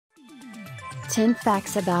10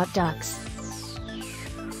 Facts about ducks.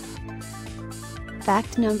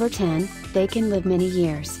 Fact number 10, they can live many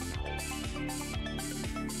years.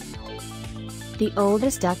 The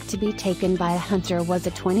oldest duck to be taken by a hunter was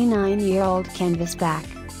a 29-year-old canvasback.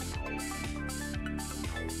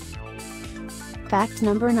 Fact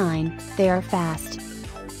number 9, they are fast.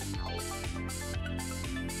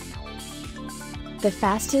 The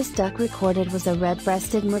fastest duck recorded was a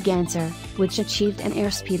red-breasted merganser, which achieved an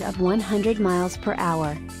airspeed of 100 miles per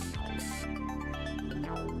hour.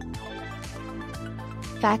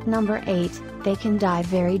 Fact number 8, they can dive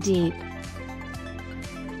very deep.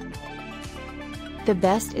 The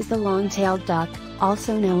best is the long-tailed duck,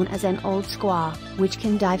 also known as an old squaw, which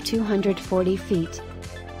can dive 240 feet.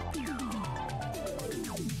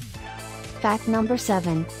 Fact number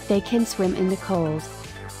 7, they can swim in the cold.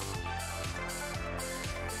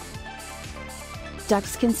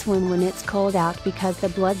 Ducks can swim when it's cold out because the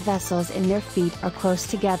blood vessels in their feet are close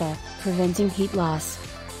together, preventing heat loss.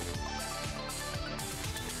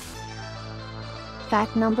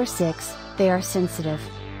 Fact number 6, they are sensitive.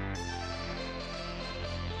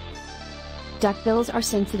 Duckbills are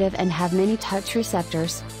sensitive and have many touch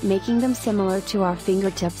receptors, making them similar to our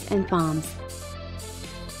fingertips and palms.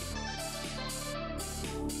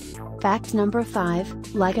 Fact number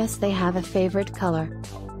 5, like us, they have a favorite color.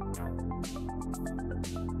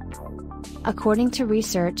 According to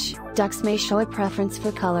research, ducks may show a preference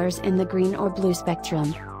for colors in the green or blue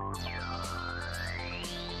spectrum.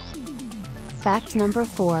 Fact number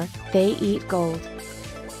 4, they eat gold.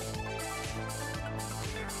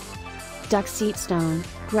 Ducks eat stone,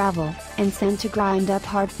 gravel, and sand to grind up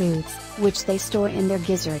hard foods, which they store in their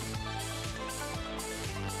gizzard.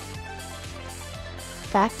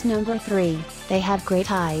 Fact number 3, they have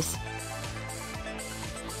great eyes.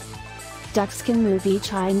 Ducks can move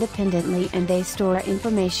each eye independently and they store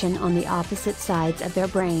information on the opposite sides of their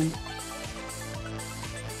brain.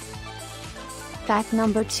 Fact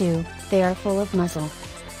number 2, they are full of muscle.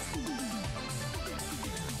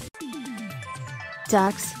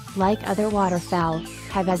 Ducks, like other waterfowl,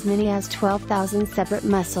 have as many as 12,000 separate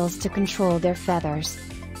muscles to control their feathers.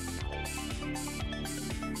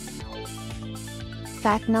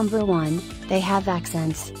 Fact number 1, they have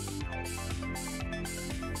accents.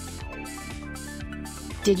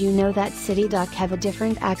 Did you know that city duck have a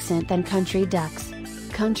different accent than country ducks?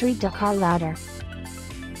 Country duck are louder.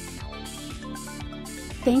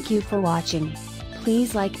 Thank you for watching.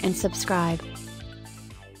 Please like and subscribe.